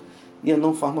não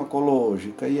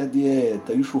farmacológica? E a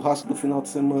dieta? E o churrasco do final de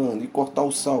semana? E cortar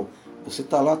o sal? Você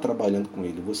está lá trabalhando com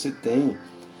ele. Você tem,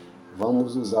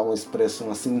 vamos usar uma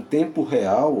expressão assim, em tempo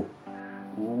real,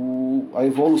 a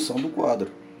evolução do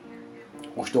quadro.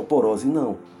 Osteoporose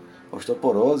não.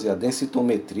 Osteoporose, a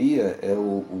densitometria é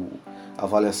a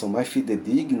avaliação mais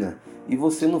fidedigna, e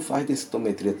você não faz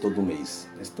densitometria todo mês.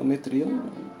 Densitometria é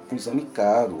um exame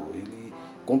caro, ele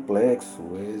complexo,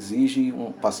 exige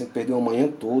um paciente perder uma manhã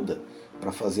toda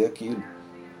para fazer aquilo.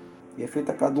 E é feito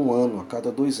a cada 1 ano, a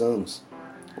cada 2 anos.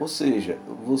 Ou seja,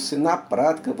 você na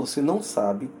prática você não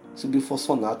sabe se o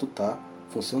bifosfonato está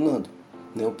funcionando.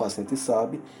 Nem o paciente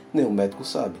sabe, nem o médico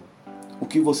sabe. O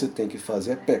que você tem que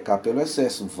fazer é pecar pelo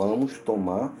excesso. Vamos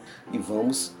tomar e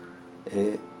vamos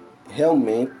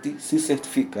realmente se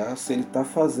certificar se ele está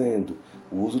fazendo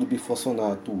o uso do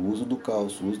bifosfonato, o uso do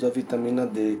cálcio, o uso da vitamina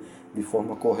D de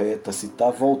forma correta, se está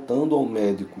voltando ao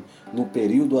médico no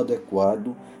período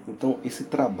adequado. Então, esse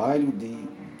trabalho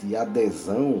de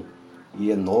adesão,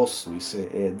 e é nosso, isso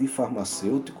é de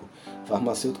farmacêutico.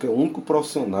 Farmacêutico é o único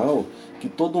profissional que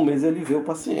todo mês ele vê o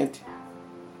paciente.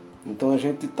 Então a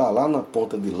gente está lá na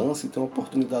ponta de lança e tem uma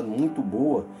oportunidade muito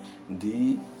boa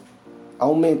de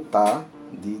aumentar,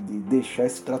 de deixar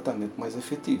esse tratamento mais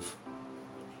efetivo.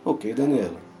 Ok,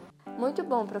 Daniela? Muito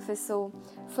bom, professor.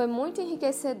 Foi muito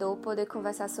enriquecedor poder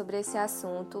conversar sobre esse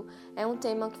assunto. É um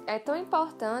tema que é tão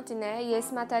importante, né? E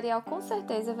esse material com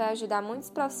certeza vai ajudar muitos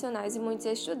profissionais e muitos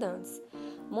estudantes.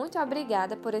 Muito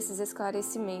obrigada por esses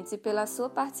esclarecimentos e pela sua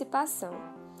participação.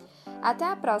 Até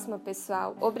a próxima,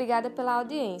 pessoal. Obrigada pela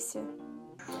audiência.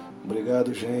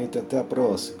 Obrigado, gente. Até a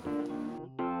próxima.